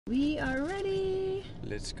We are ready!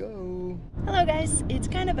 Let's go! Hello guys! It's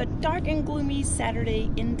kind of a dark and gloomy Saturday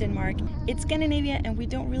in Denmark. It's Scandinavia and we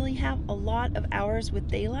don't really have a lot of hours with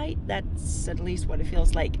daylight. That's at least what it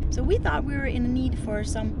feels like. So we thought we were in need for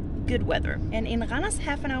some good weather. And in Randers,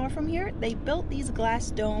 half an hour from here, they built these glass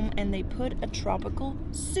dome and they put a tropical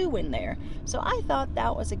zoo in there. So I thought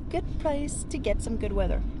that was a good place to get some good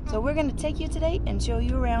weather. So we're going to take you today and show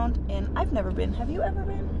you around. And I've never been. Have you ever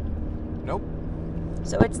been? Nope.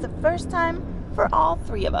 So it's the first time for all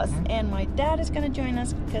three of us, and my dad is going to join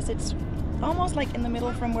us because it's almost like in the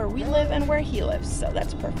middle from where we live and where he lives, so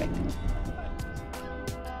that's perfect.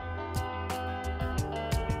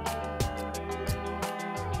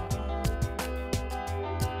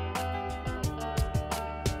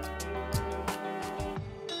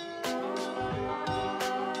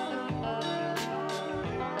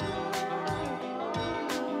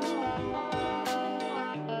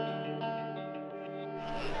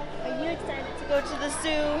 Are you excited to go to the zoo?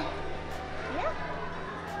 Yeah?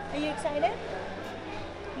 Are you excited?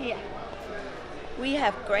 Yeah. We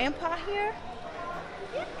have Grandpa here.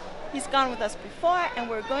 Yeah. He's gone with us before and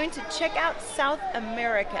we're going to check out South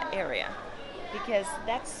America area because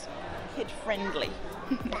that's kid friendly.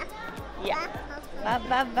 Yeah. Va,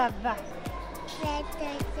 va, va, va.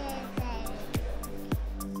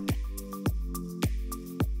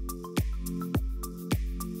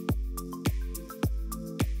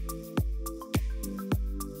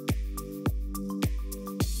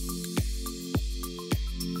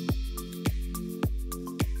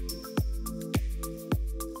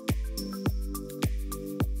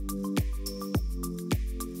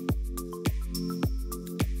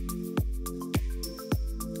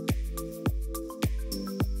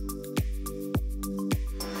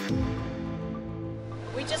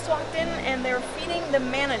 We just walked in and they're feeding the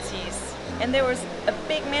manatees. And there was a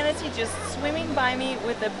big manatee just swimming by me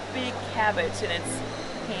with a big cabbage in its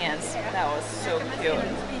hands. That was so cute.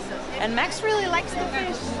 And Max really likes the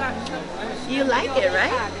fish. You like it,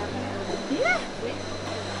 right? Yeah.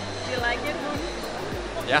 Do you like it?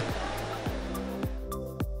 Yeah.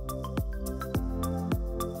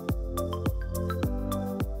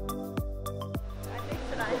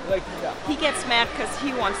 He gets mad because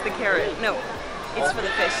he wants the carrot. No, it's for the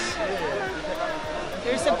fish.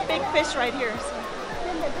 There's a big fish right here.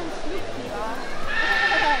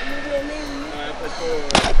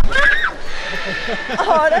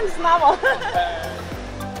 Oh, den snabber.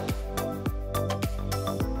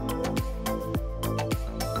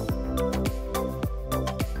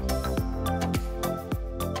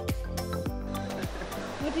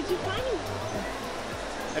 What did you find?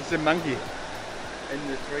 That's a monkey in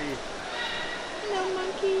the tree. Hello,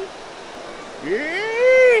 monkey.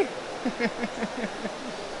 Yeah.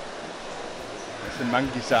 That's a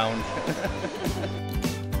monkey sound.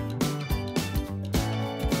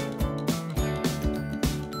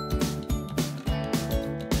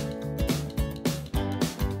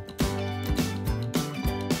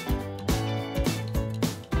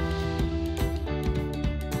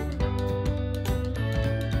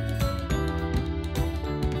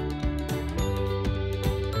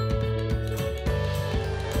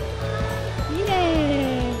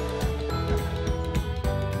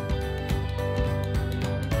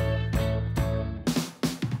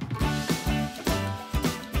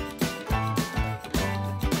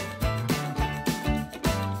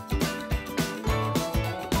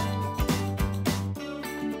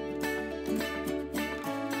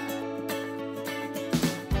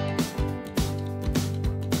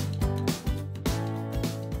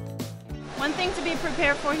 One thing to be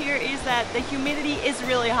prepared for here is that the humidity is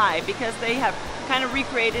really high because they have kind of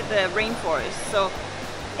recreated the rainforest. So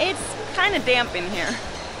it's kind of damp in here.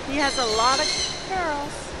 He has a lot of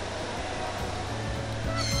curls.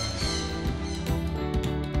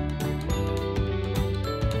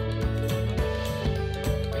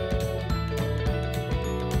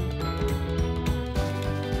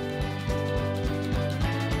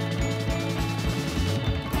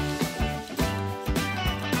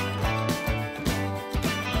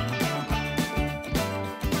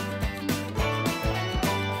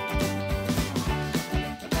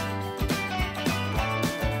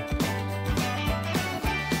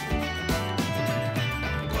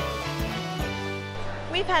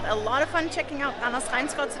 We've had a lot of fun checking out Randers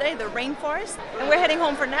Regnskov today, the rainforest, and we're heading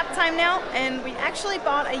home for nap time now, and we actually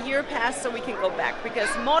bought a year pass so we can go back because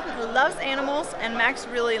Morten loves animals and Max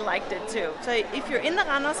really liked it too. So if you're in the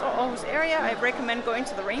Randers or Aarhus area, I recommend going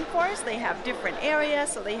to the rainforest. They have different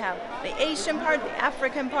areas, so they have the Asian part, the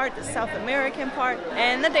African part, the South American part,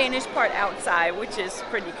 and the Danish part outside, which is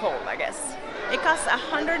pretty cold, I guess. It costs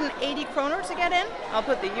 180 kroner to get in. I'll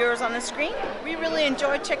put the euros on the screen. We really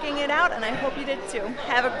enjoyed checking it out, and I hope you did too.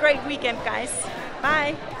 Have a great weekend, guys.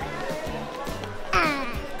 Bye.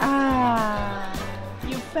 Ah.